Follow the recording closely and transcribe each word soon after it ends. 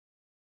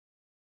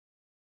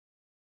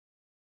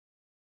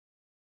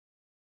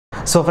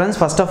So friends,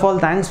 first of all,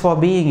 thanks for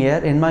being here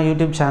in my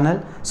YouTube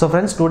channel. So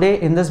friends,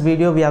 today in this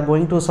video we are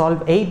going to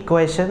solve 8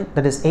 questions,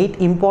 that is 8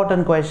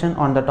 important questions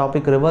on the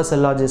topic reverse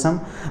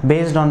syllogism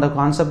based on the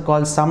concept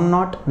called some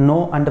not,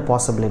 no and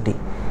possibility.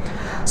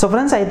 So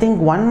friends, I think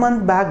 1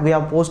 month back we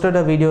have posted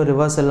a video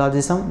reverse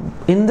syllogism.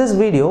 In this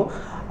video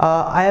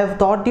I have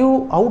taught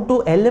you how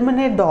to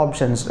eliminate the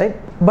options, right?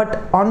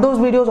 But on those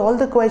videos all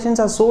the questions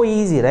are so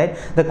easy, right?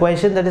 The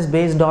question that is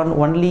based on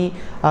only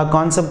a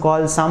concept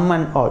called sum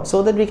and odd,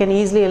 so that we can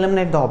easily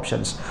eliminate the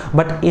options.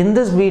 But in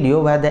this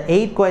video where the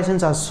 8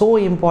 questions are so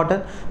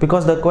important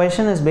because the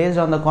question is based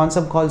on the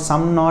concept called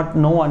sum not,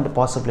 no and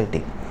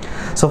possibility.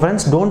 So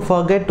friends, don't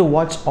forget to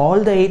watch all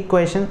the 8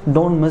 questions,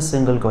 don't miss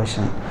single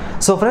question.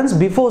 So friends,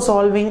 before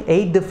solving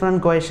 8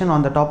 different questions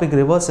on the topic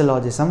reverse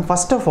syllogism,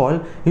 first of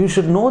all you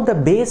should know the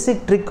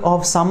basic trick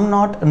of sum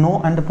not,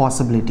 no and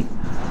possibility.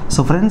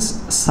 So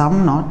friends,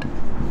 sum not,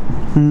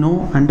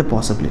 no and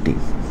possibility.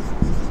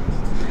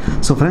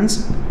 So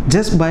friends,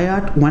 just by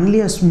heart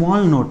only a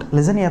small note.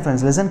 Listen here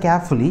friends, listen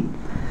carefully.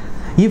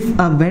 If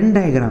a Venn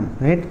diagram,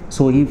 right?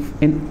 So if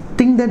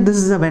think that this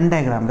is a Venn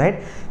diagram,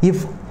 right?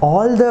 If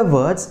all the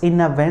words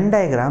in a Venn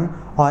diagram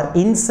are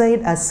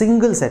inside a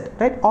single set,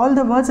 right? All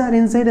the words are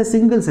inside a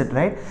single set,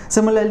 right?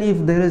 Similarly,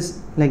 if there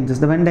is like this,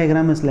 the Venn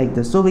diagram is like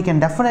this. So we can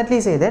definitely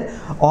say that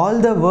all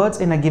the words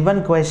in a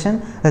given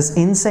question is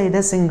inside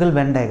a single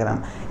Venn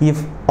diagram.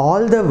 If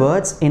all the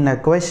words in a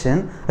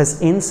question is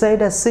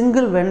inside a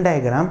single Venn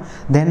diagram,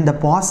 then the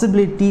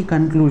possibility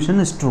conclusion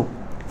is true.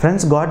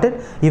 Friends, got it?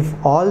 If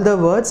all the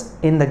words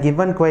in the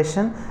given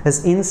question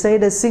is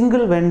inside a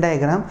single Venn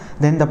diagram,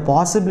 then the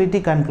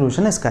possibility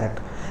conclusion is correct.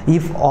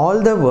 If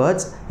all the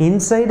words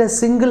inside a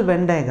single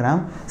Venn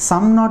diagram,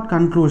 sum not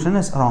conclusion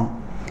is wrong.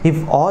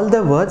 If all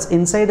the words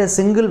inside a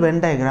single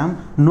Venn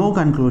diagram, no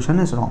conclusion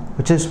is wrong,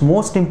 which is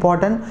most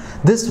important.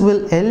 This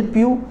will help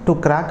you to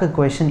crack a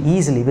question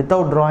easily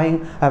without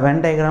drawing a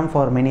Venn diagram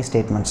for many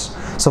statements.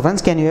 So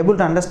friends, can you able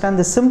to understand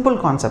this simple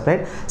concept,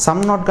 right?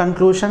 Sum not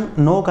conclusion,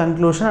 no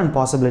conclusion and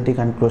possibility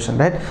conclusion,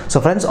 right? So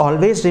friends,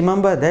 always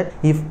remember that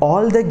if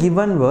all the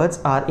given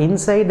words are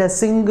inside a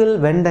single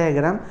Venn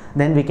diagram,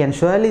 then we can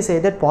surely say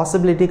that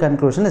possibility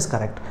conclusion is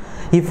correct.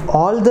 If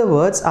all the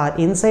words are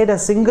inside a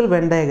single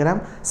Venn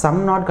diagram,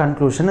 sum not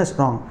conclusion is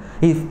wrong.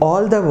 If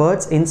all the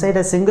words inside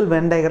a single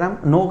Venn diagram,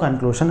 no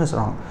conclusion is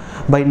wrong.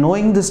 By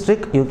knowing this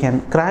trick, you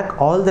can crack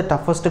all the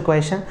toughest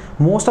question,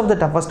 most of the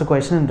toughest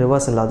question in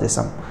reverse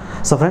syllogism.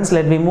 So friends,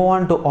 let me move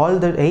on to all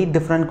the 8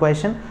 different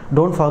questions.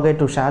 Don't forget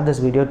to share this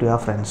video to your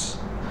friends.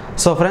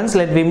 So friends,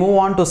 let me move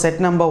on to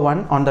set number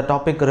 1 on the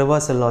topic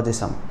reverse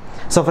syllogism.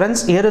 So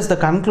friends, here is the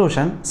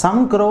conclusion.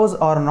 Some crows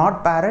are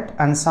not parrot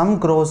and some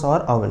crows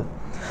are owl.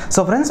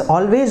 So friends,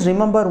 always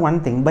remember one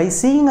thing. By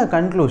seeing a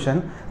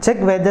conclusion, check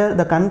whether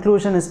the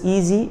conclusion is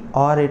easy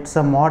or it's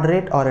a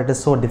moderate or it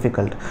is so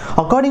difficult.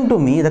 According to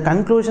me, the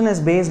conclusion is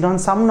based on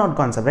sum not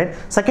concept, right?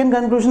 Second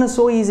conclusion is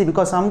so easy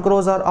because some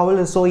crows or owl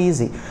is so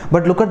easy.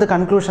 But look at the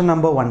conclusion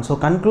number 1. So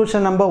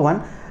conclusion number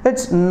 1,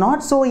 it's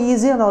not so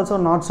easy and also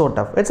not so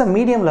tough. It's a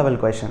medium level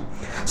question.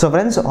 So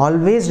friends,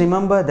 always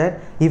remember that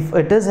if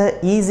it is an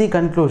easy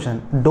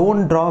conclusion,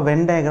 don't draw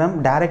Venn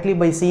diagram. Directly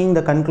by seeing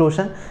the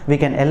conclusion, we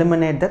can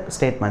eliminate the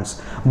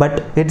statements.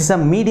 But it's a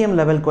medium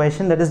level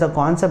question, that is the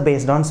concept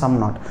based on sum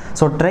not.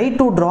 So try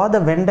to draw the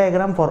Venn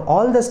diagram for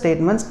all the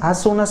statements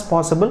as soon as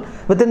possible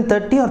within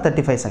 30 or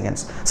 35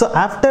 seconds. So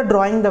after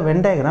drawing the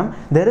Venn diagram,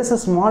 there is a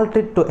small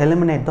trick to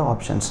eliminate the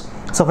options.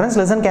 So friends,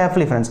 listen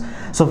carefully friends.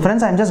 So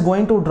friends, I'm just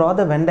going to draw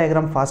the Venn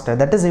diagram faster.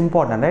 That is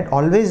important, right?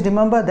 Always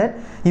remember that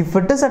if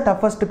it is a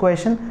toughest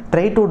question,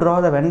 try to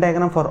draw the Venn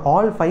diagram for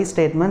all 5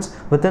 statements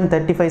within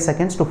 35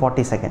 seconds to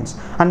 40 seconds.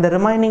 And the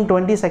remaining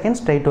 20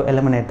 seconds, try to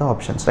eliminate the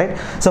options, right?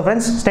 So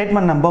friends,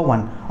 statement number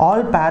 1,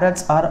 all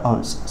parrots are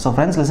owls. So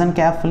friends, listen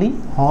carefully.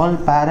 All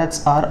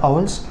parrots are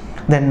owls.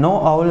 Then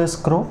no owl is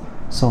crow.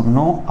 So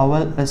no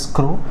owl is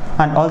crow.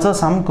 And also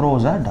some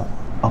crows are dove.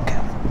 Okay.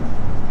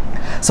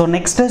 So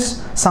next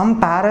is some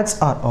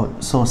parrots are owl.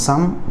 So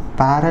some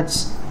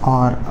parrots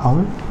are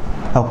owl.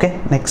 Okay.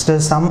 Next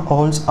is some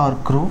owls are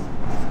crow.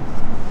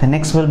 The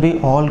next will be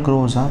all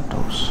crows are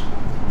doves.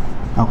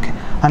 Okay.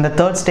 And the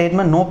third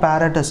statement, no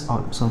parrot is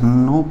owl. So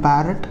no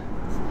parrot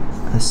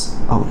is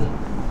owl.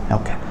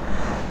 Okay.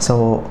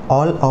 So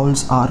all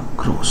owls are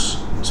crows.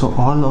 So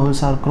all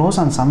owls are crows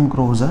and some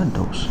crows are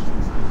doves.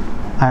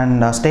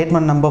 And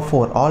statement number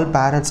 4, all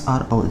parrots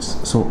are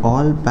owls. So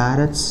all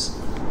parrots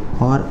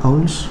are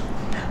owls.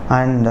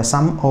 And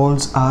some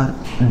owls are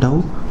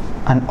dove,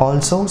 and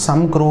also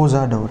some crows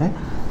are dove, right?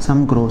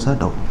 Some crows are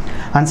dove.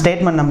 And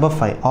statement number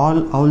 5,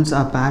 all owls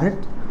are parrot.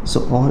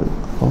 So all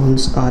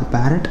owls are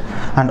parrot,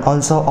 and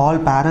also all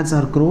parrots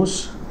are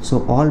crows.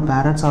 So all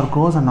parrots are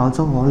crows, and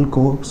also all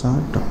crows are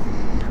dove.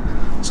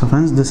 So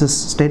friends, this is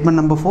statement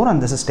number 4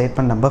 and this is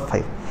statement number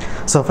 5.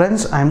 So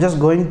friends, I am just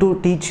going to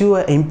teach you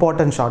an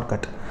important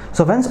shortcut.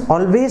 So friends,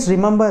 always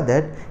remember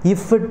that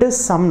if it is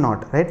sum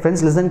not, right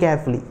friends, listen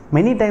carefully.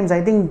 Many times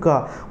I think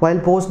while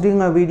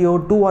posting a video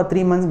 2 or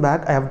 3 months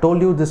back, I have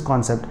told you this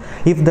concept.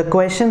 If the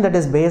question that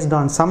is based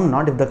on sum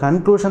not, if the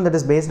conclusion that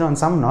is based on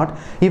sum not,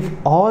 if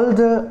all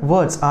the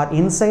words are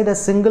inside a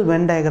single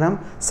Venn diagram,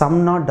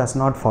 sum not does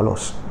not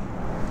follows.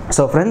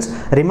 So friends,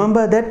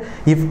 remember that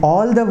if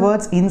all the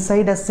words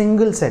inside a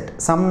single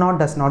set, sum not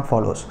does not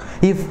follows.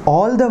 If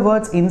all the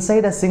words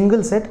inside a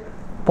single set,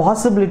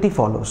 possibility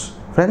follows.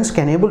 Friends,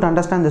 can you able to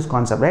understand this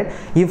concept, right?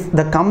 If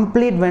the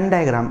complete Venn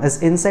diagram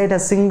is inside a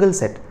single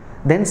set,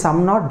 then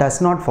sum not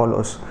does not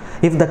follows.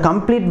 If the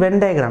complete Venn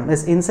diagram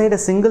is inside a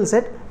single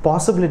set,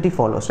 possibility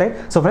follows, right?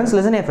 So friends,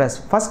 listen here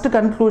first. First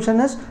conclusion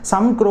is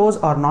some crows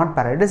are not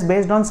parrot. It is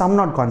based on sum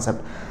not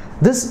concept.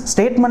 This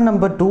statement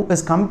number 2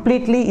 is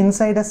completely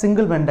inside a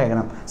single Venn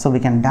diagram. So we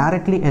can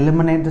directly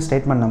eliminate the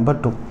statement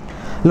number 2.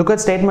 Look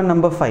at statement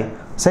number 5.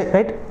 Say,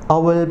 right?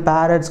 Owl,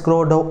 parrots,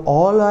 crow, dove,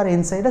 all are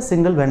inside a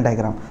single Venn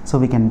diagram. So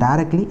we can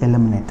directly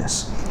eliminate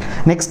this.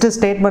 Next is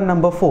statement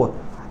number 4.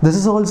 This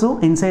is also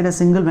inside a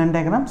single Venn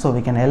diagram. So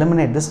we can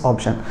eliminate this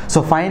option.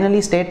 So finally,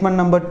 statement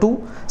number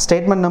 2,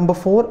 statement number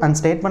 4 and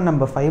statement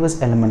number 5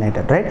 is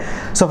eliminated, right?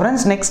 So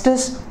friends, next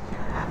is,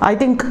 I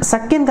think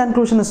second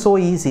conclusion is so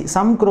easy.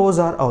 Some crows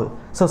are owl.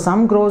 So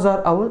some crows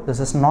are owl.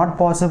 This is not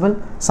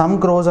possible. Some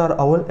crows are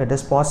owl. It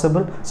is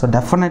possible. So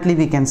definitely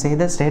we can say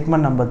that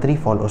statement number 3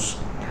 follows.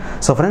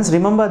 So friends,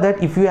 remember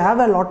that if you have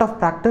a lot of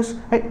practice,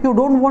 right, you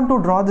don't want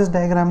to draw this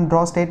diagram,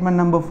 draw statement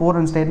number 4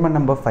 and statement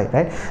number 5,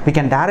 right? We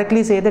can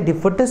directly say that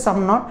if it is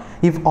sum not,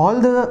 if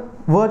all the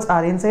words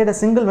are inside a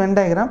single Venn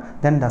diagram,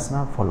 then does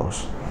not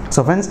follows.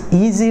 So friends,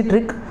 easy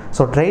trick.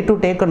 So try to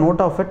take a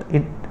note of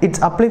it. It's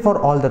apply for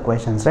all the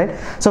questions, right?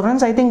 So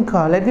friends, I think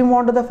let me move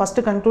on to the first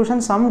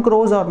conclusion. Some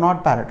crows are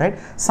not parrot, right?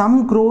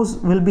 Some crows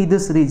will be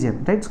this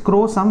region, right?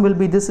 Crow sum will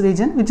be this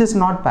region, which is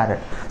not parrot.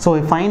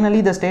 So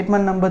finally, the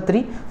statement number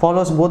 3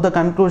 follows both the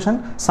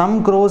conclusion.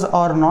 Some crows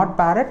are not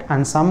parrot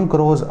and some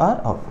crows are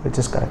owl, which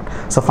is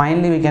correct. So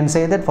finally, we can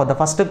say that for the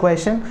first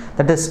question,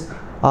 that is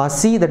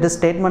C, that is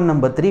statement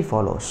number 3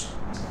 follows.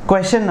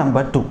 Question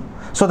number 2.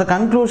 So the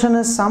conclusion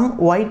is some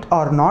white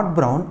are not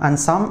brown and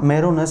some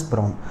maroon is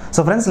brown.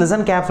 So friends,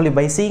 listen carefully.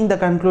 By seeing the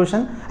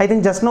conclusion, I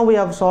think just now we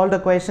have solved a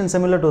question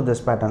similar to this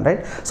pattern,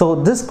 right? So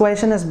this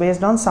question is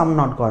based on sum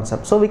not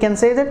concept. So we can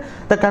say that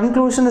the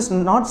conclusion is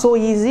not so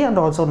easy and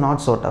also not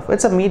so tough.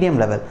 It's a medium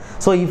level.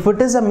 So if it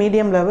is a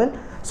medium level,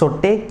 so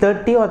take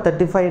 30 or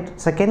 35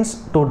 seconds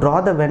to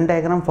draw the Venn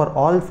diagram for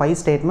all 5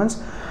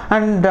 statements,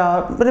 and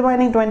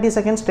remaining 20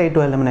 seconds try to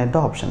eliminate the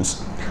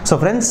options. So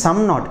friends,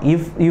 sum not,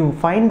 if you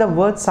find the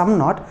word sum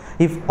not,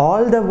 if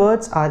all the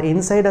words are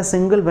inside a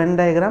single Venn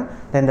diagram,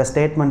 then the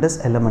statement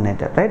is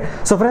eliminated, right?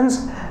 So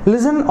friends,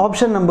 listen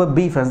option number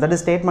B, friends, that is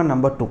statement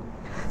number 2.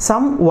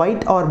 Some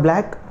white or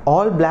black,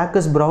 all black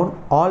is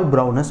brown, all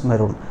brown is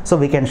maroon. So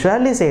we can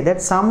surely say that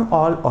some,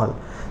 all.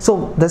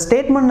 So the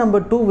statement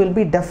number 2 will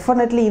be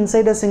definitely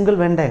inside a single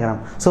Venn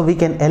diagram. So we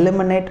can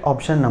eliminate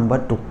option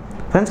number 2.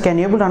 Friends, can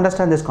you able to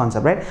understand this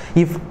concept, right?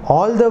 If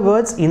all the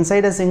words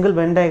inside a single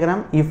Venn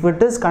diagram, if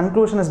it is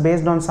conclusion is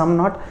based on sum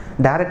not,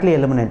 directly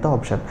eliminate the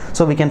option.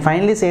 So we can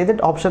finally say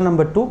that option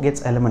number 2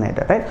 gets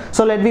eliminated, right?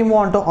 So let me move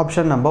on to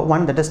option number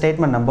 1, that is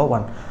statement number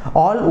 1.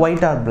 All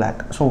white are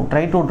black. So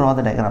try to draw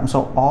the diagram.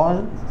 So all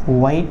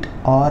white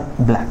or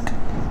black.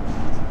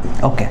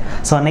 Okay,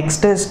 so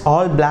next is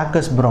all black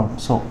is brown.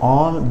 So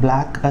all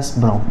black is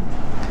brown.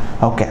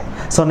 Okay,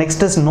 so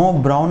next is no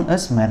brown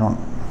is maroon.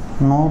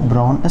 No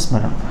brown is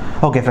maroon.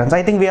 Okay friends,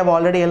 I think we have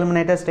already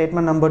eliminated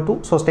statement number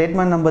 2. So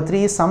statement number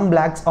 3 is some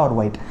blacks are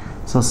white.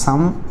 So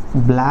some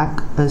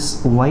black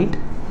is white.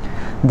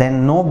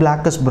 Then no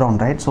black is brown,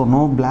 right? So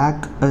no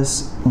black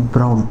is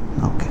brown.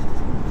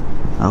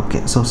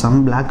 Okay, so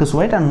some black is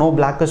white and no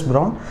black is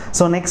brown.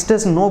 So next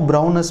is no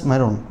brown is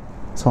maroon.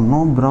 So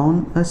no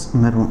brown is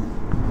maroon.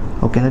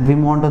 Okay, let me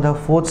move on to the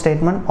 4th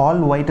statement. All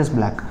white is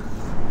black.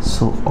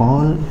 So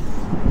all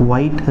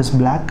white is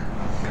black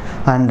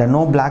and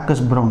no black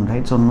is brown,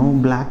 right? So no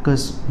black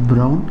is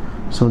brown.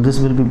 So this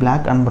will be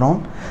black and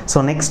brown.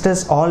 So next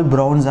is all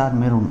browns are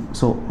maroon.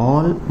 So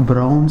all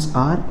browns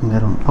are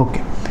maroon.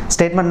 Okay.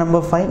 Statement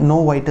number 5,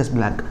 no white is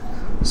black.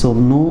 So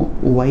no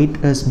white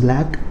is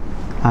black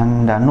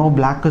and no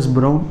black is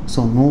brown.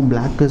 So no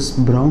black is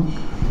brown.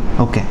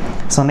 Okay.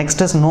 So next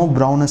is no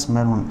brown is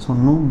maroon. So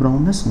no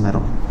brown is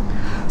maroon.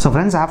 So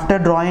friends, after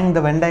drawing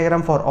the Venn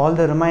diagram for all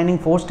the remaining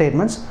 4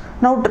 statements,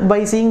 now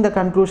by seeing the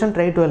conclusion,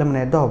 try to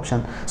eliminate the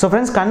option. So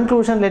friends,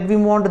 conclusion, let me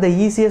move on to the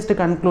easiest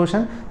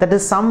conclusion, that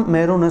is some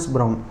maroon is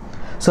brown.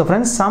 So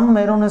friends, some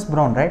maroon is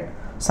brown, right?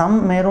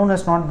 Some maroon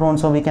is not brown,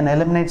 so we can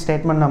eliminate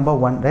statement number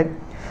 1, right?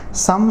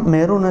 Some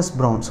maroon is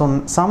brown.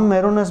 So some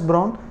maroon is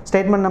brown,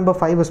 statement number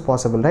 5 is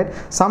possible, right?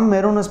 Some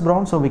maroon is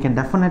brown, so we can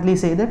definitely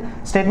say that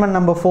statement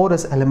number 4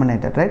 is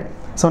eliminated, right?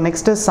 So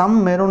next is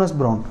some maroon is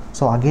brown.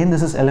 So again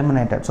this is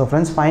eliminated. So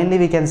friends, finally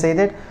we can say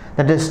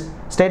that is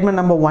statement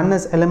number 1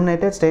 is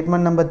eliminated,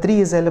 statement number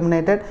 3 is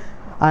eliminated,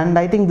 and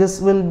I think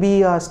this will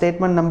be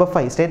statement number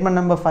 5. Statement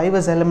number 5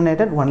 is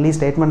eliminated, only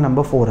statement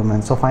number 4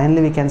 remains. So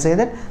finally we can say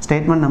that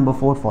statement number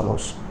 4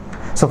 follows.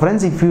 So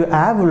friends, if you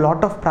have a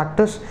lot of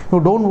practice, you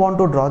don't want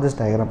to draw this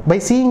diagram. By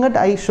seeing it,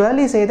 I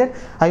surely say that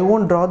I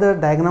won't draw the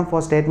diagram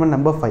for statement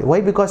number 5.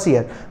 Why? Because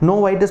here, no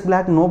white is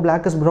black, no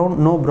black is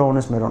brown, no brown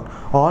is maroon.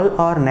 All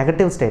are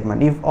negative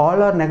statement. If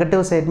all are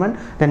negative statement,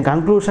 then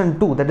conclusion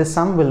 2, that is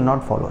sum, will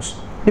not follow.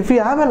 If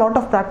you have a lot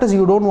of practice,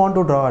 you don't want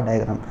to draw a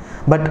diagram.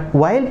 But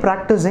while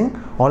practicing,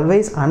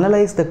 always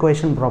analyze the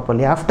question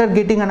properly. After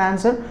getting an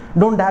answer,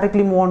 don't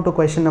directly move on to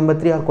question number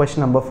 3 or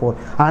question number 4.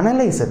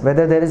 Analyze it,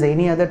 whether there is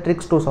any other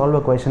tricks to solve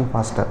a question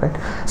faster,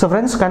 right? So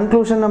friends,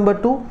 conclusion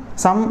number 2,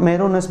 some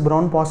maroon is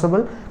brown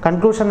possible.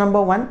 Conclusion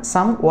number 1,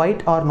 some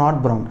white or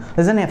not brown.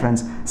 Listen here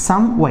friends,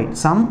 some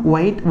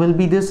white will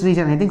be this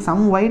region. I think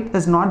some white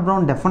is not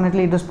brown,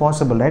 definitely it is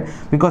possible, right?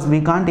 Because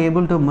we can't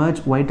able to merge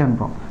white and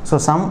brown. So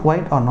some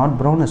white or not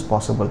brown is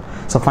possible.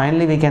 So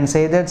finally we can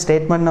say that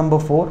statement number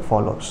 4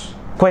 follows.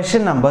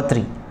 Question number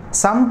 3.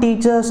 Some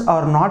teachers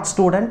are not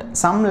student,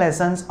 some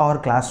lessons are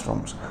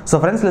classrooms. So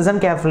friends, listen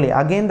carefully.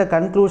 Again, the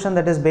conclusion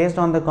that is based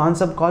on the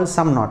concept called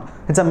some not.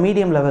 It's a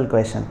medium level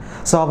question.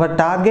 So our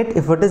target,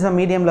 if it is a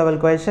medium level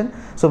question,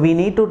 so we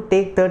need to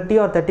take 30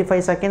 or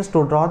 35 seconds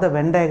to draw the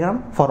Venn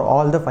diagram for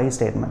all the 5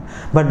 statements.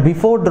 But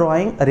before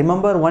drawing,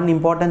 remember one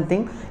important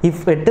thing.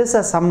 If it is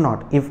a sum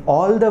not, if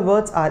all the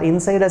words are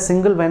inside a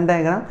single Venn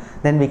diagram,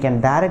 then we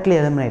can directly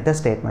eliminate the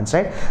statements,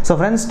 right? So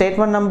friends,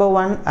 statement number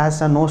 1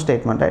 as a no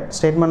statement, right?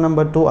 Statement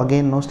number 2,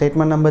 again no.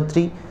 Statement number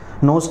 3,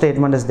 no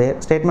statement is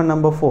there. Statement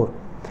number 4,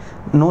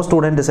 no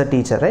student is a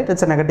teacher, right?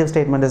 It's a negative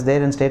statement is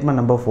there in statement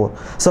number 4.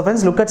 So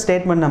friends, look at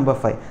statement number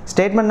 5.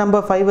 Statement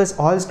number 5 is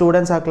all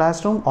students are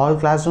classroom, all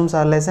classrooms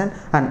are lesson,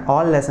 and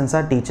all lessons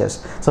are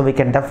teachers. So we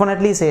can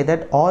definitely say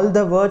that all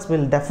the words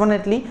will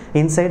definitely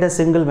inside a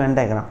single Venn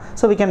diagram.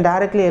 So we can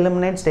directly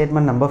eliminate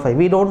statement number 5.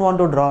 We don't want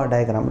to draw a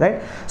diagram,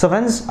 right? So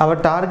friends, our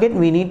target,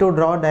 we need to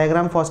draw a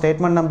diagram for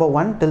statement number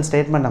 1 till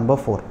statement number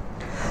 4.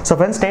 So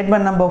friends,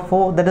 statement number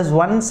 4, that is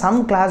 1,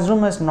 some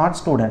classroom is not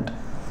student.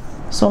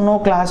 So no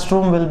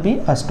classroom will be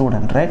a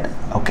student, right?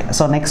 Okay,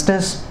 so next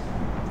is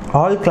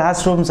all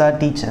classrooms are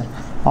teacher.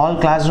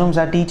 All classrooms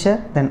are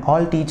teacher, then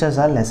all teachers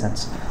are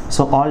lessons.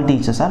 So all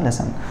teachers are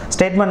lesson.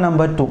 Statement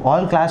number 2,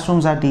 all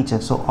classrooms are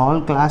teachers. So all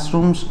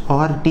classrooms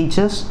are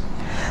teachers.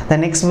 The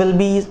next will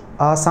be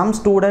some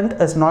student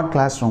is not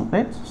classroom,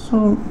 right?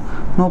 So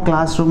no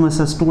classroom is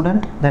a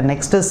student. The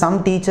next is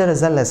some teacher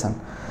is a lesson.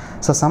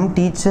 So some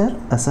teacher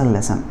is a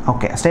lesson.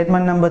 Okay,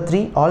 statement number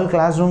 3, all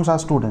classrooms are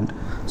student.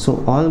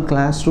 So all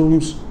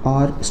classrooms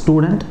are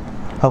student.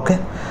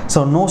 Okay,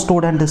 so no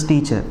student is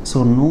teacher.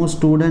 So no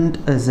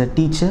student is a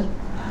teacher,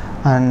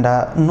 and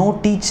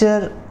no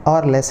teacher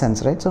or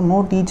lessons, right? So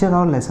no teacher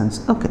or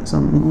lessons. Okay, so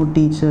no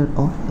teacher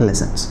or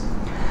lessons.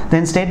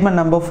 Then statement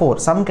number 4,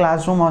 some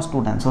classroom or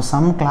student. So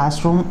some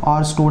classroom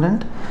or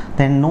student.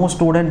 Then no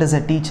student is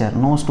a teacher.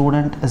 No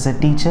student is a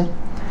teacher.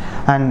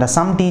 And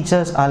some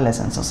teachers are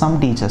lessons. So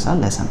some teachers are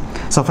lesson.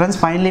 So friends,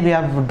 finally we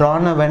have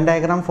drawn a Venn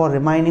diagram for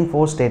remaining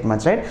 4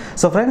 statements, right?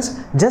 So friends,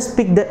 just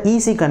pick the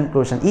easy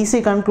conclusion.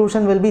 Easy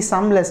conclusion will be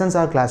some lessons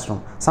are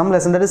classroom. Some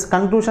lesson, that is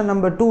conclusion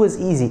number 2 is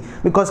easy,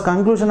 because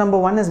conclusion number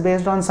 1 is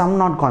based on some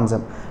not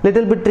concept.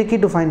 Little bit tricky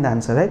to find the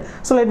answer, right?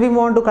 So let me move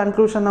on to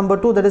conclusion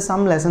number 2, that is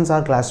some lessons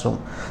are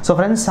classroom. So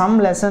friends, some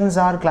lessons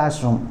are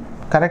classroom.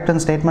 Correct in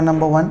statement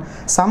number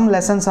 1. Some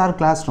lessons are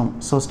classroom.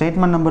 So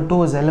statement number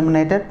 2 is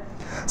eliminated.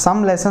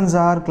 Some lessons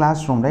are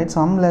classroom, right?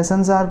 Some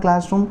lessons are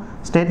classroom.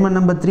 Statement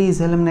number 3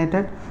 is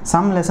eliminated.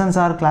 Some lessons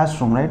are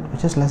classroom, right?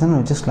 Which is lesson,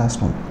 which is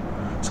classroom.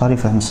 Sorry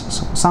friends.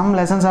 So some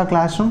lessons are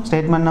classroom.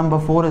 Statement number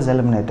 4 is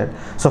eliminated.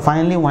 So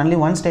finally only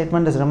one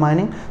statement is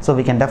remaining. So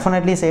we can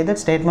definitely say that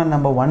statement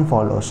number 1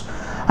 follows.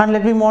 And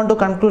let me move on to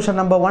conclusion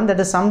number 1, that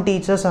is some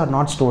teachers are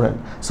not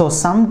student. So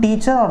some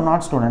teacher or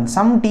not student.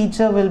 Some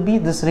teacher will be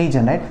this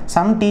region, right?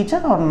 Some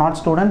teacher or not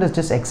student is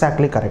just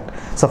exactly correct.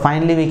 So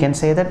finally we can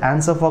say that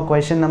answer for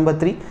question number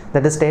 3,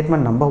 that is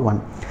statement number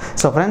 1.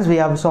 So friends, we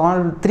have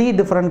solved 3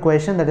 different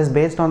questions that is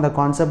based on the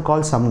concept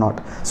called sum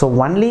not. So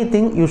only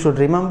thing you should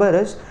remember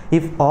is,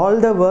 if all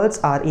the words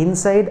are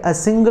inside a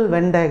single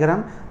Venn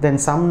diagram, then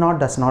sum not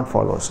does not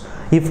follows.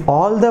 If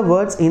all the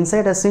words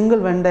inside a single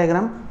Venn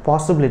diagram,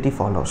 possibility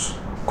follows.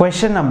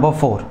 Question number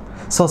 4.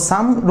 So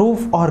some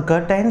roof or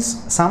curtains,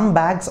 some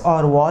bags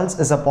or walls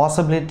is a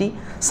possibility,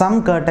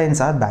 some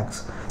curtains are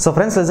bags. So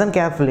friends, listen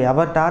carefully.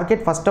 Our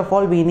target, first of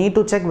all, we need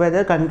to check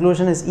whether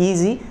conclusion is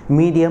easy,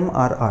 medium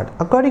or hard.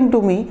 According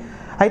to me,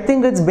 I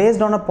think it's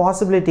based on a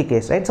possibility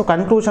case, right? So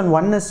conclusion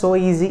 1 is so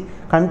easy,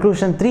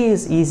 conclusion 3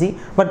 is easy,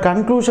 but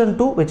conclusion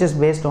 2, which is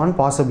based on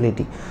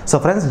possibility. So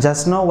friends,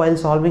 just now while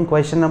solving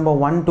question number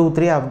 1, 2,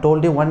 3, I have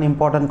told you one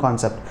important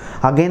concept.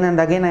 Again and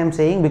again I am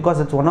saying,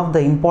 because it's one of the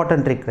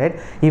important trick, right?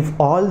 If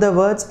all the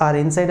words are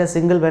inside a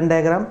single Venn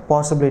diagram,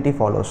 possibility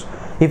follows.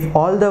 If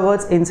all the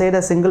words inside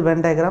a single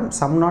Venn diagram,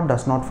 sum not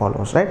does not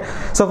follows, right?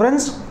 So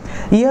friends,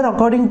 Here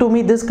according to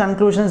me this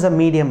conclusion is a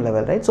medium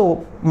level, right?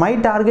 So my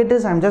target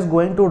is I'm just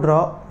going to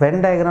draw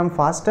Venn diagram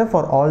faster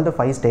for all the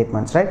 5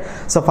 statements, right?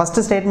 So first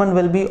statement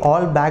will be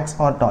all bags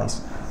or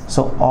toys.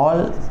 So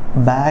all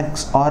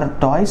bags or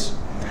toys,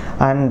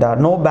 and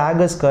no bag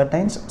is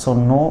curtains, so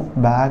no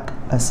bag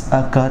is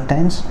a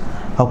curtains.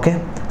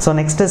 Okay, so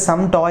next is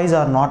some toys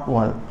are not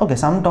wall. Okay,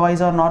 some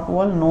toys are not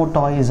wall, no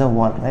toy is a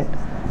wall, right?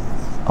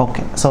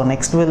 Okay, so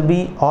next will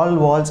be all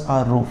walls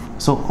are roof,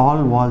 so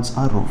all walls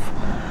are roof.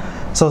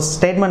 So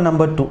statement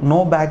number 2,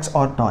 no bags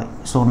or toy,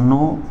 so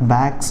no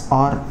bags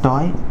or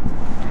toy.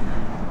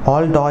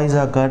 All toys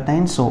are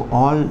curtains, so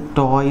all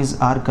toys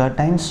are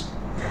curtains.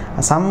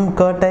 Some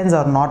curtains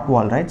are not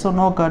wall, right? So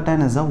no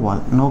curtain is a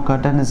wall, no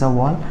curtain is a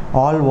wall.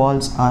 All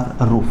walls are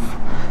a roof.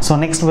 So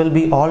next will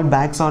be all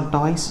bags or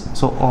toys,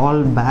 so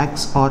all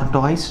bags or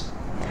toys.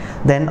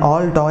 Then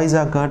all toys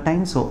are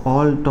curtains, so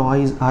all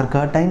toys are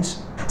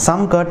curtains.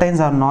 Some curtains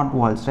are not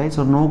walls, right?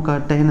 So no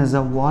curtain is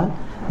a wall.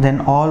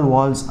 Then all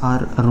walls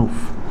are a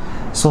roof.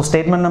 So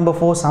statement number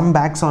 4, some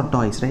bags or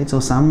toys, right?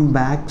 So some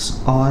bags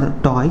or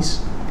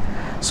toys.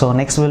 So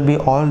next will be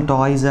all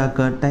toys are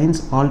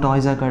curtains, all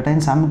toys are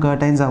curtains. Some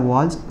curtains are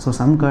walls, so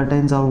some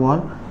curtains are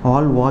wall.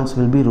 All walls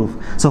will be roof.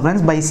 So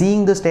friends, by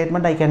seeing this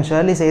statement I can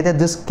surely say that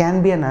this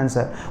can be an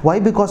answer. Why?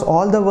 Because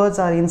all the words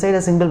are inside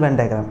a single Venn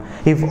diagram.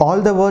 If all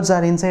the words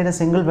are inside a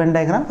single Venn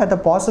diagram, the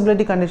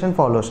possibility condition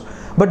follows.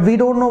 But we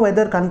don't know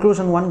whether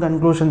conclusion 1,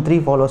 conclusion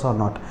 3 follows or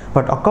not.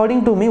 But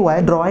according to me,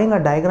 while drawing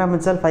a diagram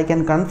itself, I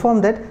can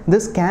confirm that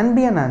this can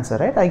be an answer,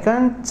 right? I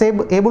can't say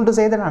able to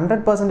say that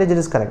 100% it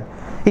is correct.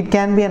 It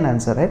can be an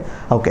answer, right?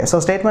 Okay, so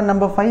statement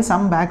number 5,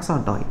 some bags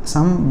or toys.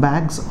 Some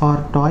bags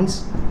or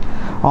toys.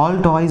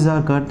 All toys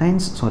are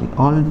curtains, sorry,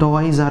 all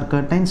toys are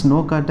curtains,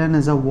 no curtain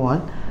is a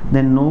wall,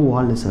 then no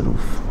wall is a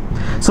roof.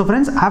 So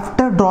friends,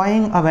 after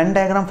drawing a Venn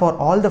diagram for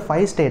all the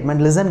 5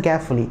 statements, listen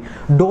carefully.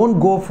 Don't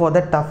go for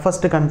the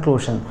toughest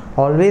conclusion.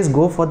 Always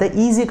go for the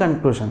easy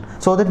conclusion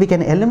so that we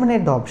can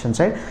eliminate the options,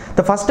 right?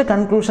 The first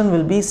conclusion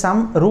will be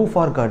some roof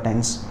or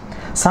curtains.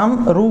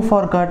 Some roof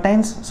or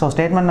curtains, so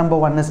statement number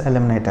 1 is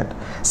eliminated.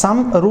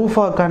 Some roof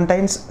or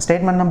curtains,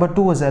 statement number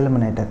 2 is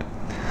eliminated.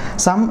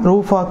 Some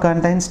roof or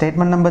curtains,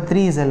 statement number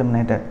 3 is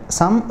eliminated.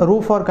 Some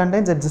roof or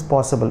curtains, it is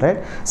possible, right?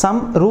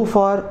 Some roof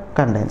or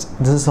curtains,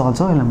 this is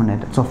also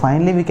eliminated. So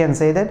finally we can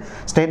say that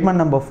statement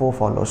number 4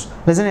 follows.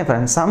 Listen here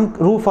friends, some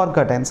roof or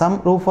curtains,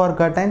 some roof or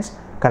curtains,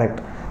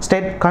 correct.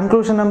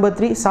 Conclusion number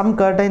 3, some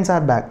curtains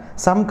are back.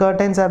 Some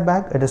curtains are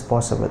back, it is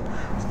possible.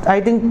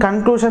 I think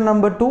conclusion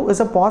number 2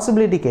 is a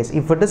possibility case.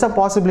 If it is a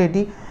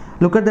possibility,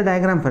 look at the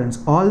diagram friends,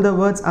 all the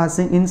words are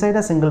inside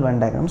a single Venn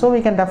diagram. So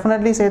we can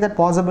definitely say that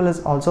possible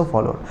is also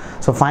followed.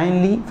 So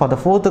finally for the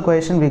 4th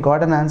question we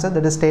got an answer,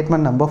 that is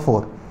statement number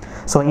 4.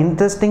 So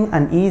interesting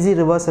and easy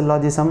reverse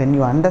syllogism when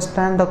you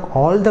understand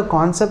all the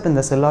concept in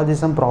the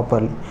syllogism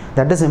properly.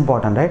 That is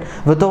important, right?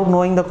 Without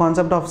knowing the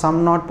concept of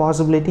some not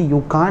possibility,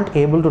 you can't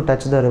able to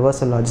touch the reverse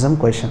syllogism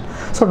question.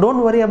 So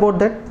don't worry about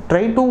that.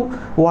 Try to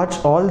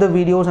watch all the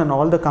videos and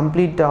all the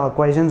complete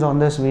questions on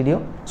this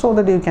video so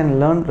that you can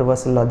learn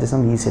reverse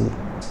syllogism easily.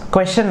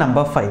 Question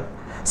number 5.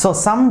 So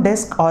some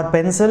desk or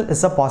pencil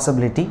is a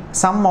possibility.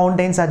 Some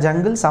mountains are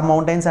jungle, some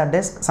mountains are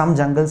desk, some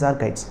jungles are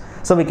kites.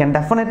 So we can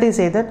definitely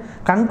say that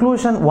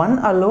conclusion 1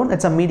 alone,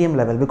 it's a medium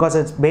level because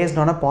it's based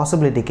on a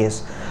possibility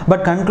case.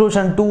 But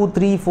conclusion 2,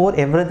 3, 4,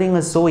 everything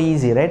is so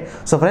easy, right?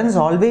 So friends,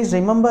 always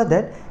remember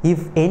that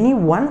if any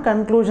one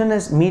conclusion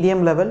is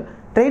medium level,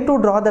 try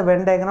to draw the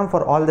Venn diagram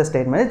for all the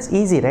statements. It's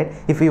easy, right?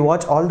 If you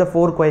watch all the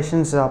 4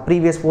 questions,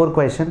 previous 4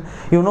 questions,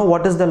 you know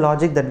what is the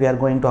logic that we are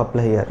going to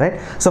apply here,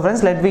 right? So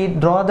friends, let me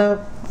draw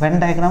the Venn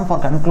diagram for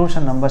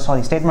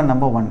statement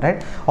number 1,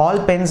 right?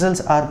 All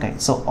pencils are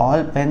kites. So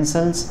all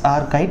pencils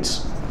are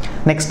kites.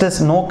 Next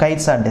is no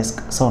kites are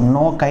desk. So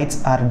no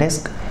kites are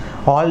desk.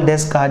 All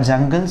desks are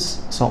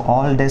jungles. So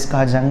all desks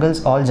are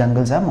jungles. All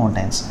jungles are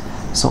mountains.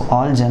 So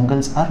all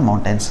jungles are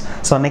mountains.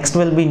 So next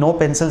will be no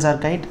pencils are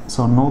kite.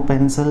 So no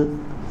pencil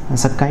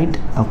is a kite.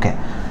 Okay.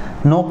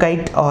 No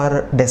kite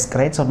or desk,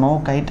 right? So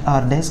no kite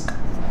or desk.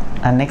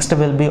 And next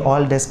will be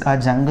all desks are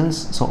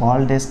jungles. So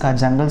all desks are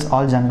jungles.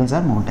 All jungles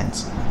are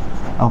mountains.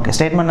 Okay.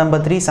 Statement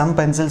number 3, some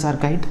pencils are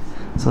kite.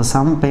 So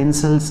some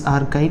pencils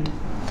are kite.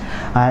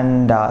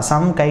 And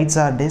some kites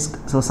are desk.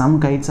 So some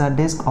kites are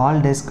desk. All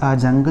desks are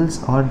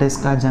jungles. All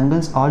desks are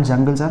jungles. All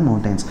jungles are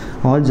mountains.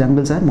 All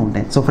jungles are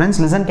mountains. So friends,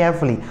 listen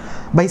carefully.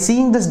 By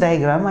seeing this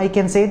diagram, I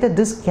can say that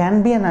this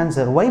can be an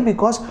answer. Why?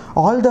 Because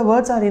all the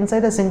words are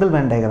inside a single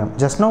Venn diagram.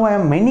 Just now I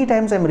am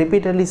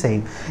repeatedly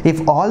saying,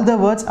 if all the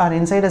words are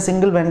inside a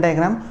single Venn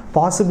diagram,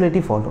 possibility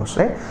follows,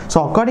 right?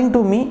 So according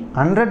to me,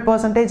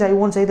 100% I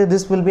won't say that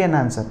this will be an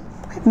answer.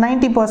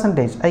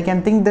 90% I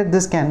can think that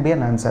this can be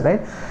an answer, right?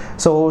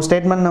 So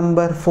statement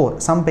number 4,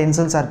 some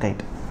pencils are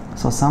kite.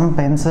 So some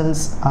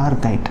pencils are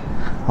kite.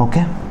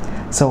 Okay.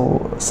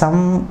 So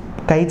some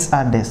kites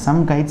are desk.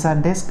 Some kites are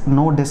desk.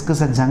 No desk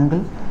is a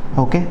jungle.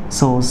 Okay.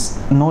 So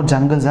no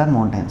jungles are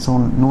mountains. So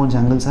no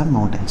jungles are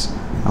mountains.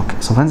 Okay,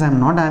 so friends, I am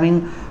not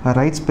having a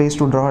right space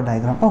to draw a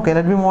diagram. Okay,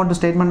 let me move on to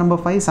statement number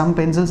 5. Some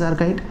pencils are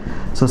kite.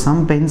 So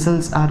some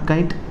pencils are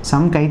kite,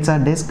 some kites are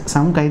desk,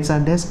 some kites are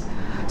desk,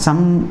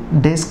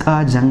 some desks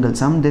are jungle,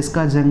 some desks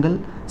are jungle,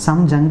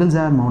 some jungles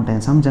are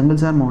mountain, some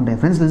jungles are mountain.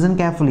 Friends, listen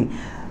carefully.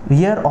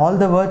 Here all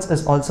the words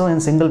is also in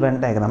single Venn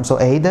diagram. So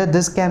either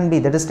this can be,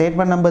 that is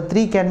statement number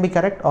 3 can be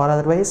correct, or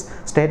otherwise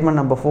statement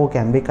number 4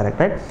 can be correct,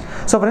 right?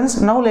 So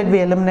friends, now let me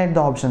eliminate the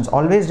options.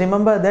 Always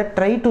remember that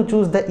try to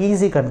choose the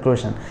easy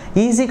conclusion.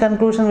 Easy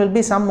conclusion will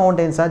be some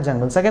mountains are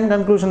jungle. Second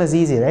conclusion is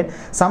easy, right?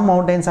 Some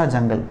mountains are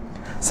jungle.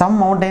 Some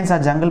mountains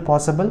are jungle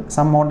possible,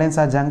 some mountains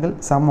are jungle,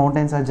 some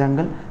mountains are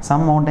jungle,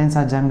 some mountains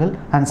are jungle,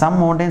 and some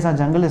mountains are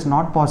jungle is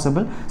not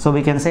possible. So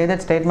we can say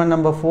that statement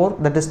number 4,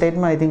 that is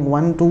statement I think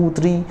 1, 2,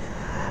 3,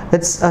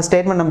 it's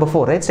statement number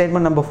 4, right?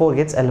 Statement number 4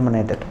 gets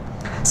eliminated.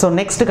 So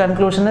next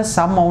conclusion is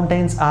some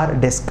mountains are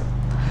disk.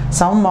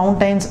 Some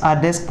mountains are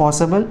disk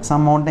possible,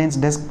 some mountains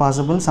disk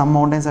possible, some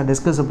mountains are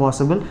disk is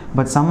possible,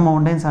 but some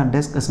mountains are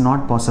disk is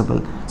not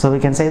possible. So we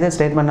can say that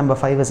statement number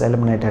 5 is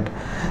eliminated.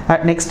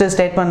 Next is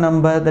statement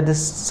number, that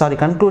is sorry,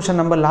 conclusion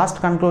number,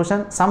 last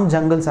conclusion, some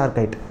jungles are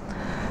kite.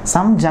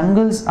 Some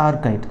jungles are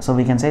kite. So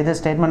we can say that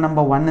statement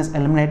number 1 is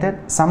eliminated.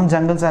 Some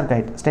jungles are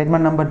kite.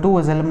 Statement number 2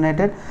 is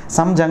eliminated.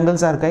 Some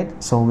jungles are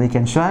kite. So we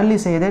can surely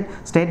say that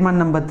statement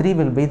number 3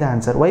 will be the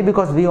answer. Why?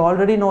 Because we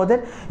already know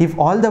that if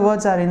all the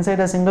words are inside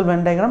a single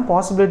Venn diagram,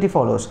 possibility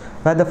follows,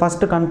 where the first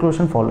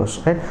conclusion follows,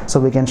 right? So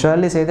we can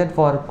surely say that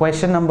for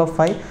question number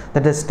 5,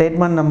 that is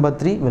statement number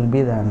 3 will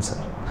be the answer.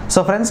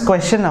 So friends,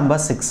 question number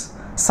 6.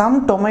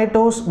 Some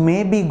tomatoes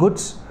may be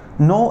goods.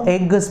 No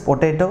egg is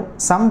potato.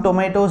 Some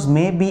tomatoes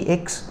may be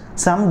eggs.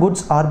 Some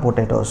goods are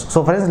potatoes.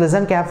 So friends,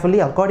 listen carefully.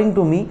 According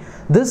to me,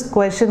 this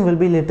question will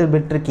be little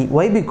bit tricky.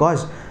 Why?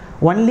 Because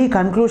only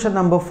conclusion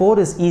number 4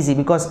 is easy,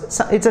 because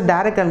it's a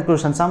direct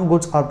conclusion. Some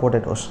goods are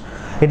potatoes.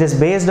 It is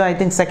based on, I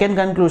think second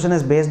conclusion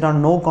is based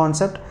on no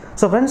concept.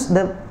 So friends,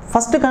 the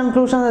first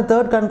conclusion and the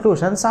third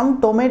conclusion,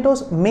 some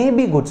tomatoes may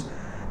be goods.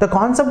 The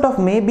concept of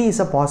maybe is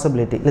a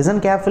possibility. Listen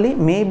carefully.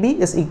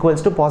 Maybe is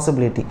equals to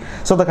possibility.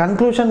 So the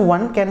conclusion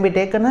 1 can be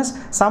taken as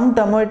some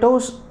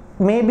tomatoes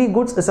may be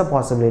goods is a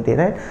possibility,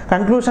 right?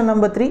 Conclusion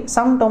number 3,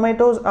 some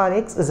tomatoes are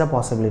eggs is a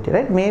possibility,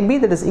 right? Maybe,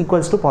 that is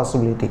equals to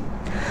possibility.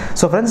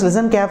 So friends,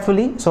 listen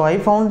carefully. So I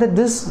found that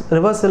this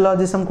reverse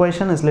syllogism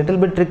question is little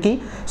bit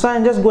tricky. So I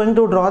am just going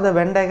to draw the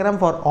Venn diagram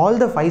for all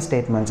the 5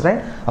 statements,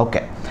 right?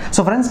 Okay.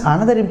 So friends,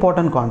 another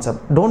important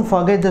concept. Don't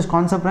forget this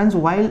concept, friends,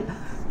 while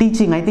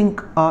teaching. I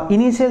think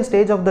initial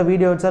stage of the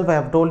video itself, I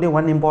have told you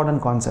one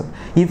important concept.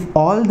 If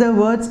all the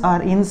words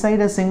are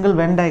inside a single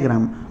Venn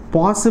diagram,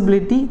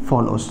 possibility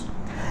follows.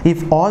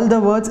 If all the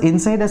words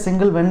inside a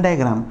single Venn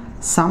diagram,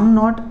 some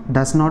not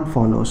does not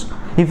follows.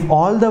 If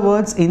all the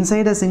words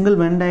inside a single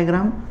Venn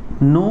diagram,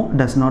 no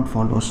does not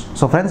follows.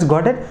 So friends,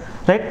 got it?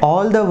 Right?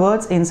 All the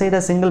words inside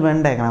a single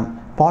Venn diagram,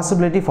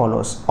 possibility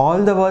follows.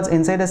 All the words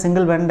inside a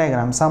single Venn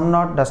diagram, some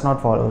not does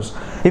not follows.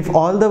 If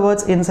all the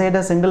words inside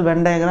a single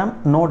Venn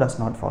diagram, no does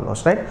not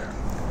follows, right?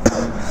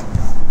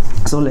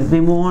 So let me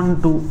move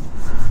on to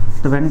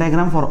the Venn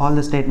diagram for all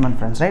the statement,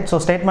 friends, right? So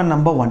statement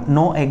number 1,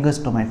 no egg is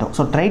tomato.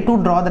 So try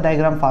to draw the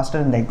diagram faster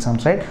in the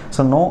exams, right?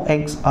 So no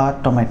eggs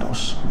are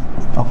tomatoes.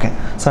 Okay.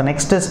 So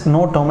next is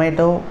no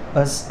tomato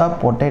is a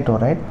potato,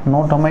 right?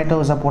 No tomato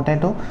is a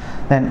potato.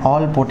 Then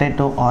all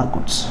potato are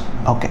goods.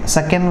 Okay.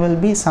 Second will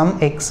be some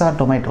eggs are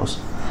tomatoes.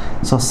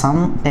 So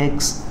some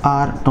eggs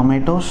are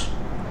tomatoes.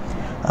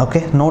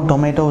 Okay. No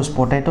tomato is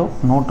potato.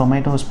 No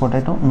tomato is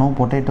potato. No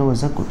potato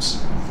is a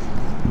goods.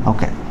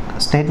 Okay.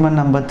 Statement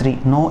number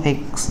 3, no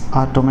eggs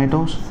are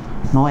tomatoes.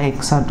 No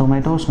eggs are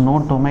tomatoes. No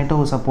tomato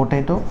is a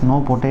potato.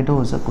 No potato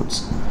is a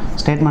goods.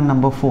 Statement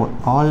number 4,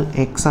 all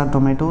eggs are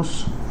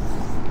tomatoes.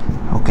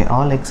 Okay,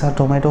 all eggs are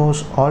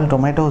tomatoes. All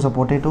tomato is a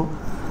potato.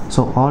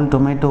 So all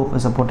tomato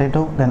is a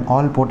potato. Then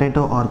all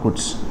potato are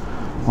goods.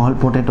 All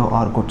potato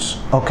are goods.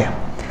 Okay.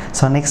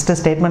 So next is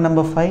statement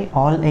number 5,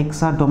 all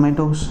eggs are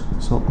tomatoes.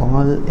 So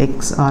all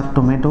eggs are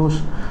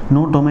tomatoes.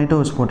 No tomato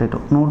is potato.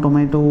 No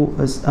tomato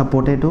is a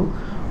potato.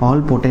 All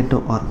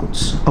potato are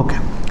goods. Okay.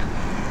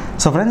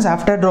 So friends,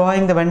 after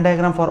drawing the Venn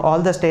diagram for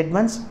all the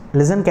statements,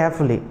 listen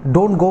carefully.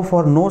 Don't go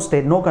for no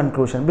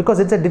conclusion,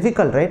 because it's a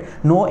difficult, right?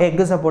 No egg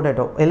is a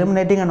potato.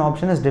 Eliminating an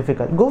option is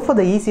difficult. Go for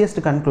the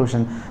easiest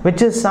conclusion,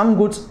 which is some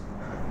goods.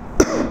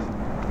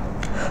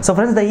 So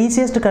friends, the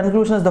easiest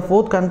conclusion is the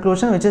 4th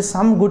conclusion, which is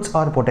some goods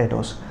are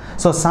potatoes.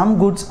 So some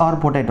goods are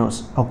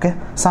potatoes. Okay,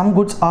 some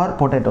goods are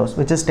potatoes,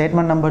 which is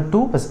statement number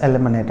 2 is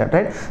eliminated,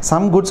 right?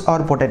 Some goods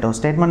are potatoes.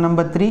 Statement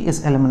number 3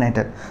 is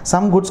eliminated.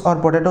 Some goods are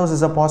potatoes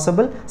is a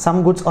possible.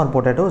 Some goods are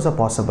potatoes is a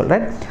possible,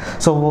 right?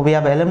 So we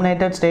have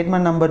eliminated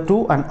statement number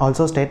 2 and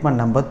also statement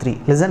number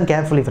 3. Listen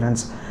carefully,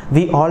 friends.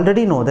 We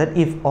already know that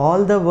if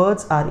all the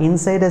words are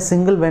inside a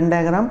single Venn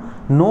diagram,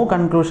 no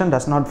conclusion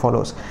does not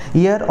follows.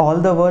 Here all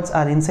the words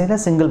are inside a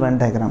single Venn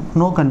diagram.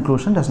 No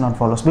conclusion does not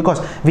follows, because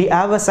we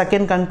have a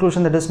second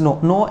conclusion, that is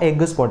no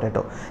egg is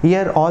potato.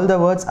 Here all the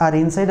words are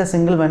inside a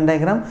single Venn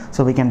diagram,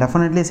 so we can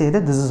definitely say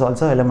that this is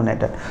also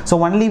eliminated.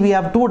 So only we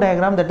have two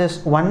diagrams, that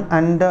is one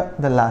and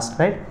the last,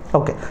 right?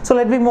 Okay, so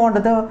let me move on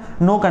to the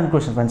no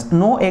conclusion, friends.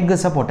 No egg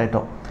is a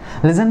potato.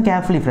 Listen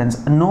carefully,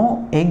 friends.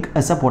 No egg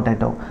is a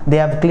potato. They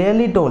have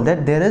clearly told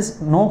that there is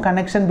no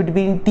connection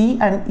between T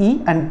and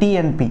E and T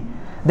and P.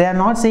 They are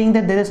not saying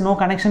that there is no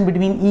connection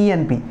between E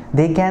and P.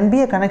 There can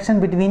be a connection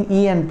between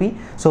E and P.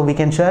 So we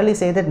can surely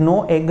say that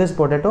no egg is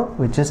potato,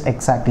 which is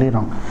exactly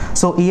wrong.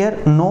 So here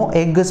no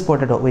egg is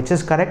potato, which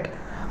is correct.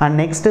 And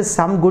next is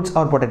some goods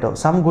are potato.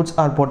 Some goods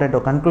are potato.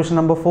 Conclusion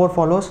number 4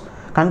 follows.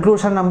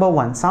 Conclusion number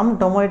 1, some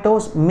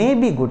tomatoes may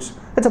be goods.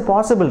 It's a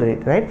possibility,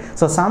 right?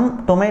 So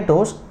some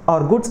tomatoes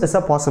or goods is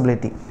a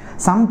possibility.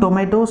 Some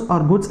tomatoes or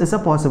goods is a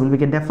possible. We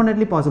can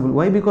definitely possible.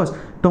 Why? Because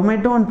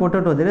tomato and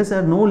potato, there is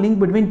no link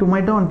between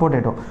tomato and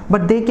potato,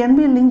 but there can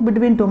be a link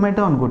between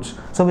tomato and goods.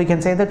 So we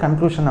can say the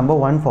conclusion number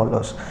 1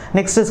 follows.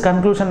 Next is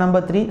conclusion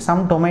number 3,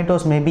 some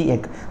tomatoes may be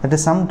egg. That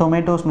is, some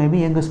tomatoes may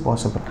be egg is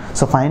possible.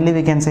 So finally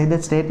we can say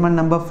that statement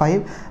number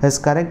 5 is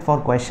correct for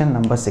question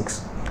number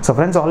 6. So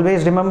friends,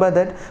 always remember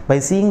that by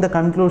seeing the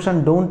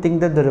conclusion, don't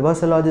think that the reverse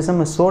syllogism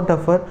is so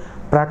tougher.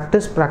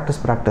 Practice,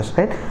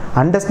 right?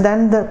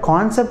 Understand the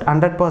concept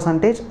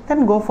 100%,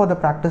 then go for the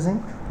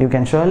practicing. You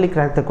can surely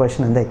crack the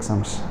question in the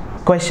exams.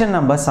 Question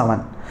number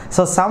 7.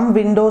 So some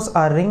windows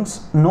are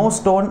rings, no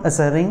stone is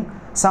a ring.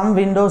 Some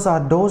windows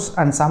are doors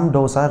and some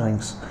doors are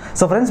rings.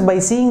 So friends, by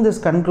seeing this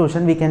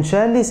conclusion, we can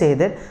surely say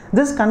that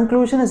this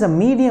conclusion is a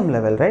medium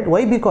level, right?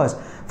 Why? Because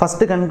first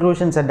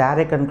conclusion is a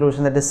direct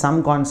conclusion, that is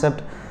some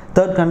concept.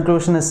 Third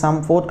conclusion is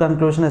some, fourth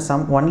conclusion is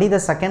some. Only the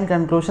second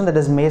conclusion that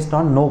is based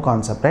on no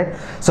concept, right?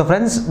 So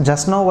friends,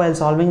 just now while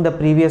solving the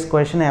previous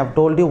question, I have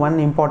told you one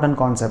important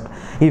concept.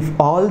 If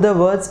all the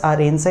words are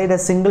inside a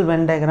single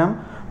Venn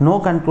diagram, no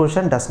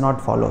conclusion does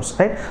not follows,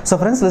 right? So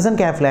friends, listen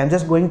carefully. I am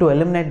just going to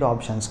eliminate the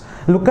options.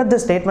 Look at the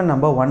statement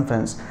number 1,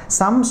 friends.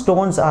 Some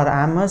stones are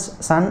hammers,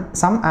 some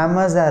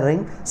hammers are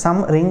rings,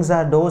 some rings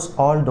are doors,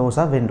 all doors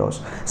are windows.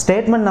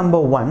 Statement number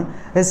 1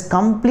 is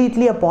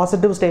completely a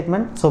positive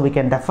statement, so we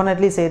can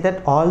definitely say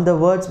that all the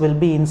words will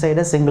be inside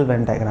a single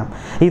Venn diagram.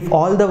 If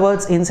all the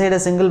words inside a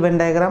single Venn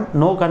diagram,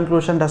 no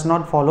conclusion does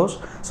not follows,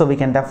 so we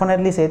can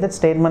definitely say that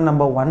statement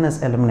number 1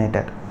 is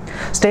eliminated.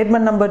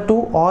 Statement number 2,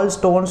 all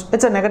stones,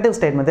 it's a negative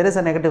statement. There is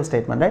a negative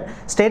statement,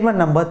 right? Statement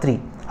number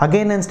 3,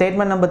 again in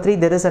statement number 3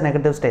 there is a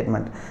negative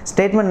statement.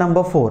 Statement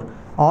number 4,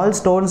 all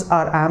stones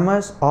are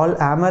hammers, all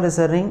hammer is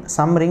a ring,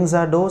 some rings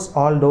are doors,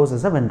 all doors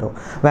is a window.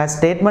 Where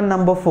statement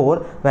number 4,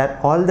 where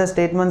all the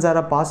statements are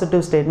a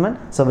positive statement,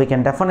 so we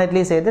can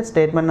definitely say that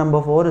statement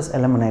number 4 is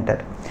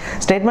eliminated.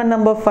 Statement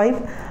number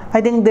 5, I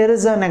think there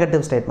is a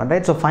negative statement,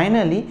 right? So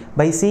finally,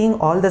 by seeing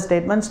all the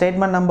statements,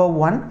 statement number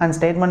 1 and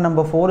statement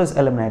number 4 is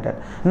eliminated.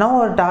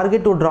 Now our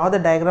target to draw the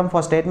diagram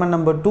for statement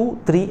number 2,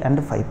 3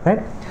 and 5,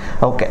 right?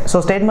 Okay,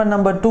 so statement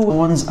number 2,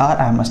 stones are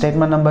hammers.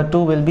 Statement number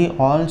 2 will be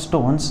all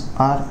stones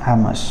are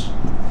hammers.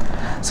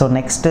 So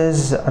next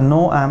is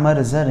no hammer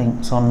is a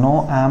ring. So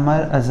no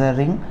hammer is a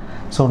ring.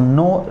 So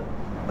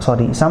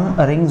some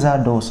rings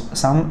are doors.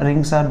 Some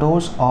rings are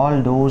doors,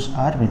 all doors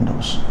are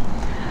windows.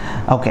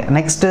 Okay,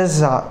 next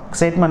is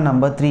statement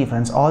number 3,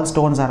 friends. All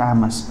stones are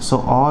hammers. So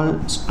all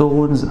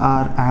stones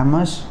are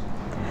hammers.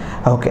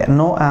 Okay,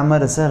 no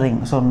hammer is a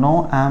ring. So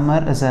no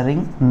hammer is a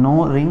ring,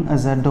 no ring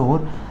is a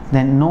door,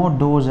 then no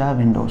doors are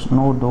windows.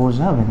 No doors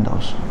are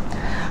windows.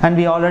 And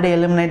we already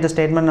eliminate the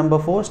statement number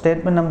 4.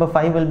 Statement number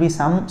 5 will be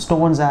some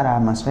stones are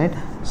hammers, right?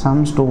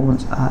 Some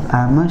stones are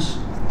hammers.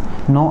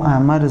 No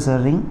hammer is a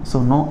ring.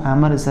 So no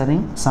hammer is a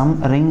ring.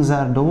 Some rings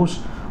are doors.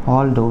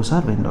 All doors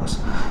are windows.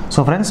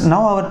 So friends,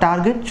 now our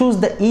target, choose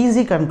the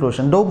easy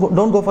conclusion.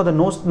 Don't go for the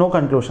no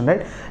conclusion,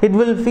 right? It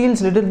will feel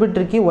little bit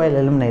tricky while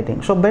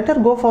eliminating. So better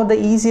go for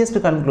the easiest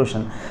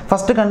conclusion.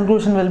 First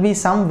conclusion will be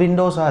some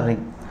windows are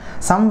ring.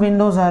 Some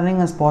windows are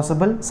ring is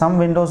possible. Some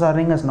windows are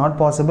ring is not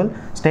possible.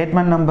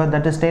 Statement number,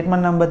 that is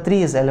statement number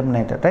 3 is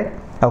eliminated, right?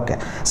 Okay.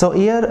 So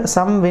here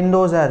some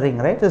windows are ring,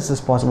 right? This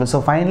is possible. So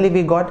finally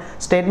we got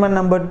statement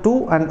number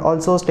 2 and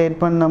also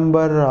statement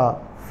number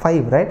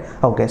 5, right?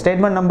 Okay,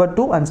 statement number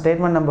 2 and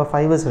statement number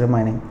 5 is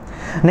remaining.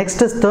 Next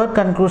is third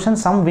conclusion,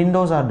 some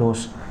windows are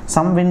doors.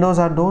 Some windows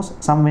are doors,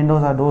 some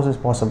windows are doors is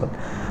possible.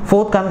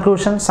 Fourth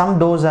conclusion, some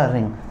doors are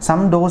ring.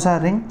 Some doors are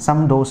ring,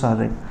 some doors are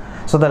ring.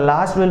 So the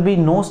last will be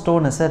no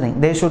stone is a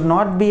ring. There should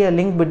not be a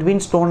link between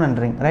stone and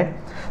ring, right?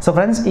 So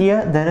friends,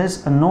 here there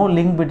is no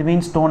link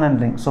between stone and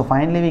ring. So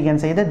finally we can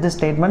say that this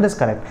statement is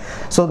correct.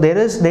 So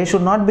there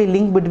should not be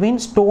link between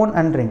stone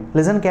and ring.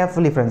 Listen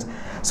carefully, friends.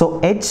 So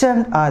H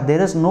and R,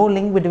 there is no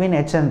link between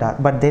H and R,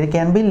 but there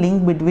can be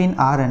link between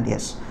R and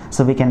S.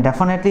 So we can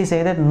definitely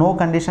say that no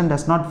condition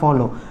does not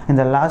follow in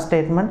the last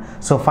statement.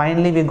 So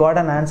finally we got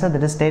an answer,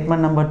 that is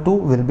statement number 2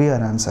 will be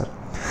our answer.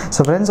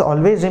 So friends,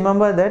 always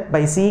remember that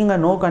by seeing a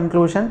no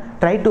conclusion,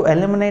 try to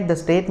eliminate the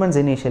statements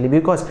initially,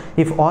 because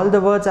if all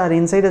the words are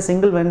inside a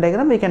single Venn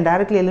diagram, we can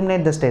directly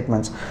eliminate the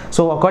statements.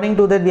 So according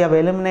to that, we have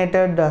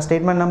eliminated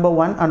statement number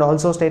 1 and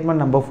also statement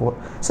number 4.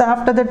 So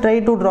after that, try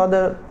to draw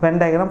the Venn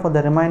diagram for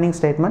the remaining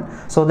statement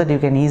so that you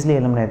can easily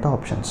eliminate the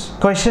options.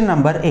 Question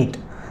number 8.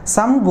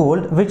 Some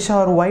gold which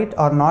are white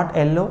or not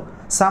yellow.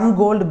 Some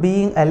gold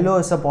being yellow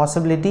is a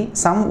possibility.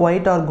 Some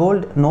white or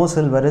gold, no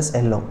silver is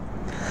yellow.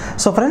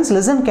 So friends,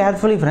 listen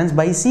carefully friends.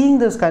 By seeing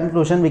this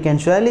conclusion, we can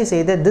surely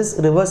say that this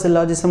reverse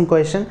syllogism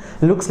question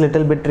looks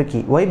little bit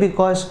tricky. Why?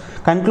 Because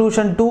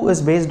conclusion 2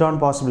 is based on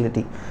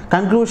possibility,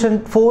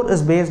 conclusion 4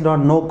 is based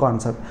on no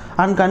concept,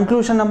 and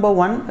conclusion number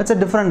 1, it's a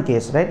different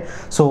case, right?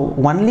 So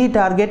only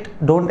target,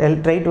 don't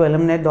try to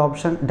eliminate the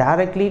option,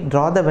 directly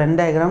draw the Venn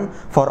diagram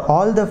for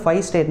all the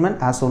 5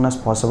 statements as soon as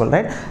possible,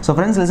 right? So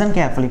friends, listen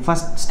carefully.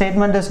 First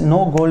statement is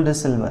no gold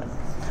is silver.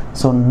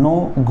 So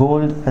no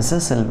gold is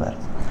a silver.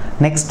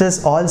 Next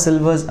is all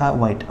silvers are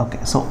white. Okay,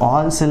 so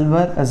all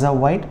silver is a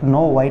white,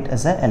 no white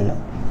is a yellow.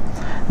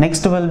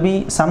 Next will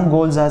be some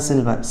golds are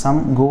silver,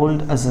 some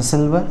gold is a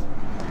silver,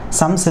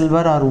 some silver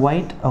are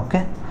white.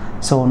 Okay,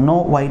 so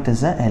no white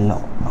is a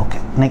yellow.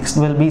 Okay, next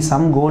will be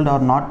some gold or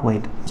not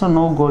white, so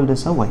no gold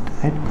is a white,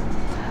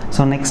 right?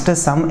 So next is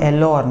some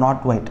yellow or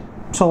not white,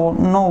 so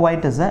no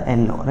white is a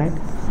yellow, right?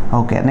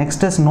 Okay,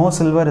 next is no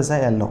silver is a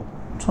yellow,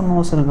 so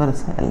no silver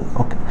is a yellow.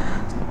 Okay,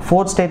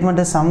 fourth statement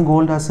is some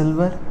gold or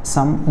silver,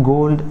 some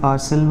gold or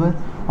silver,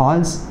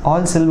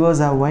 all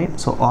silvers are white,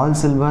 so all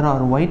silver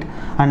are white,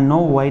 and no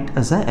white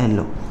is a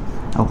yellow.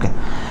 Okay,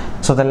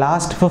 so the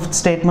last fifth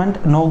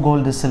statement, no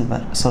gold is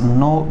silver, so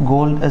no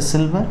gold is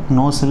silver,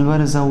 no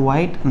silver is a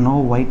white, no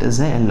white is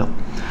a yellow.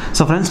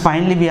 So friends,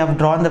 finally we have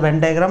drawn the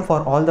Venn diagram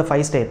for all the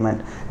 5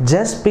 statements.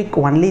 Just pick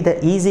only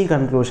the easy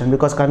conclusion,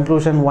 because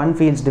conclusion 1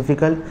 feels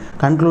difficult,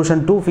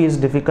 conclusion 2 feels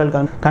difficult,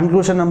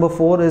 conclusion number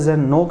 4 is a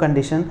no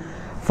condition.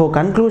 For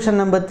conclusion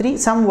number 3,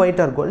 some white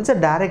or gold, it's a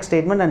direct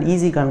statement and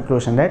easy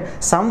conclusion, right?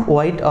 Some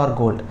white or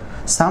gold,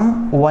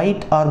 some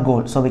white or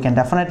gold. So we can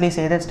definitely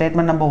say that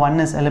statement number 1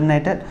 is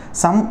eliminated,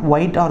 some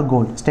white or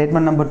gold.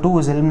 Statement number 2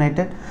 is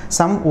eliminated,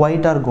 some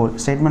white or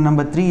gold. Statement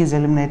number 3 is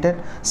eliminated,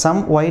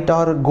 some white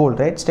or gold,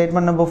 right?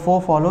 Statement number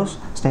 4 follows,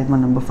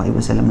 statement number 5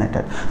 is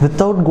eliminated.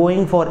 Without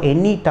going for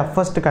any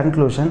toughest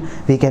conclusion,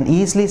 we can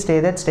easily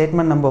say that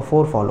statement number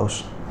 4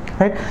 follows.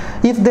 Right?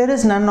 If there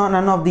is none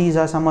of these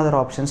or some other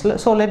options,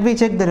 so let me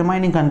check the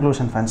remaining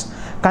conclusion friends.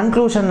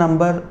 Conclusion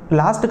number,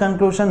 last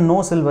conclusion,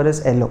 no silver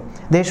is yellow.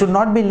 There should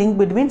not be link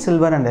between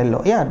silver and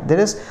yellow. Yeah, there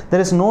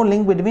is no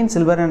link between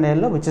silver and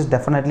yellow, which is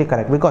definitely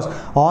correct, because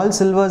all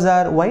silvers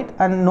are white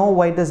and no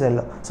white is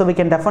yellow. So we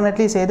can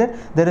definitely say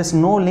that there is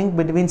no link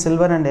between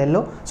silver and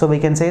yellow. So we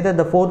can say that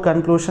the fourth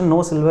conclusion,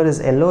 no silver is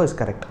yellow, is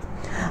correct.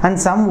 And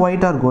some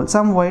white or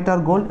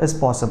gold is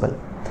possible.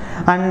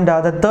 And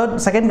the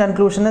second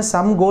conclusion is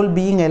some gold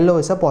being yellow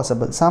is a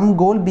possible. Some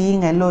gold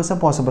being yellow is a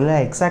possible. Yeah,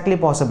 exactly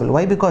possible.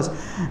 Why? Because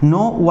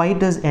no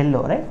white is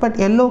yellow, right? But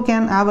yellow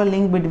can have a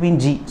link between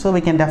G. So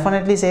we can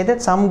definitely say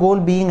that some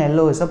gold being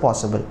yellow is a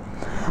possible.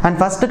 And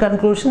first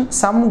conclusion,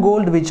 some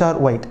gold which are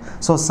white.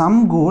 So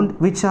some gold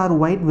which are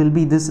white will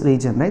be this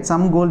region, right?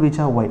 Some gold which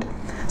are white.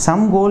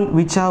 Some gold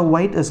which are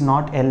white is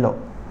not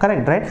yellow.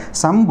 Correct, right?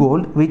 Some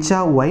gold which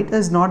are white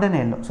is not an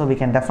yellow. So we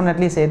can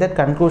definitely say that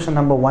conclusion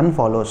number 1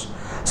 follows.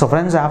 So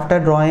friends,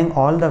 after drawing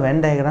all the Venn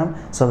diagram,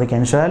 so we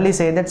can surely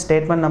say that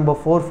statement number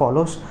 4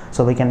 follows.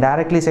 So we can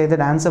directly say that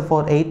answer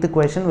for 8th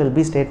question will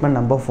be statement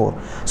number 4.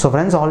 So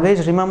friends,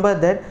 always remember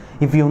that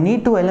if you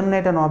need to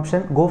eliminate an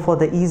option, go for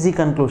the easy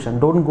conclusion.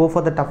 Don't go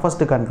for the toughest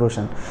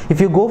conclusion. If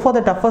you go for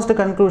the toughest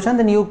conclusion,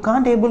 then you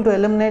can't able to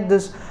eliminate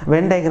this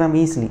Venn diagram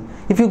easily.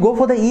 If you go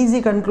for the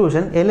easy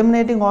conclusion,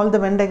 eliminating all the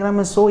Venn diagram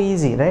is so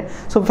easy, right?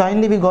 So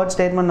finally we got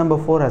statement number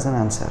 4 as an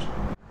answer.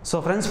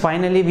 So friends,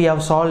 finally we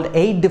have solved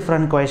 8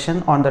 different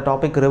questions on the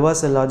topic reverse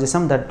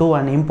syllogism, that too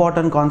an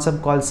important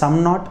concept called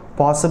sum not,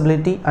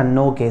 possibility and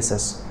no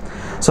cases.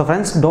 So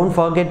friends, don't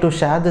forget to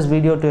share this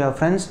video to your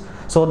friends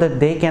so that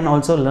they can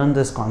also learn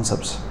these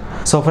concepts.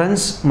 So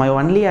friends, my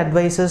only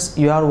advice is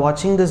you are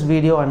watching this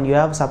video and you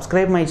have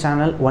subscribed my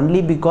channel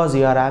only because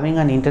you are having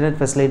an internet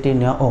facility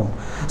in your home.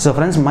 So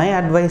friends, my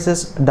advice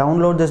is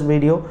download this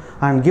video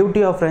and give to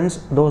your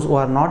friends, those who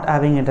are not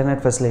having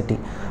internet facility.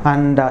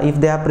 And if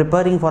they are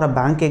preparing for a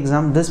bank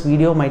exam, this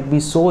video might be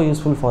so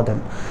useful for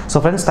them. So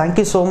friends, thank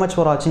you so much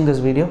for watching this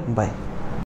video. Bye.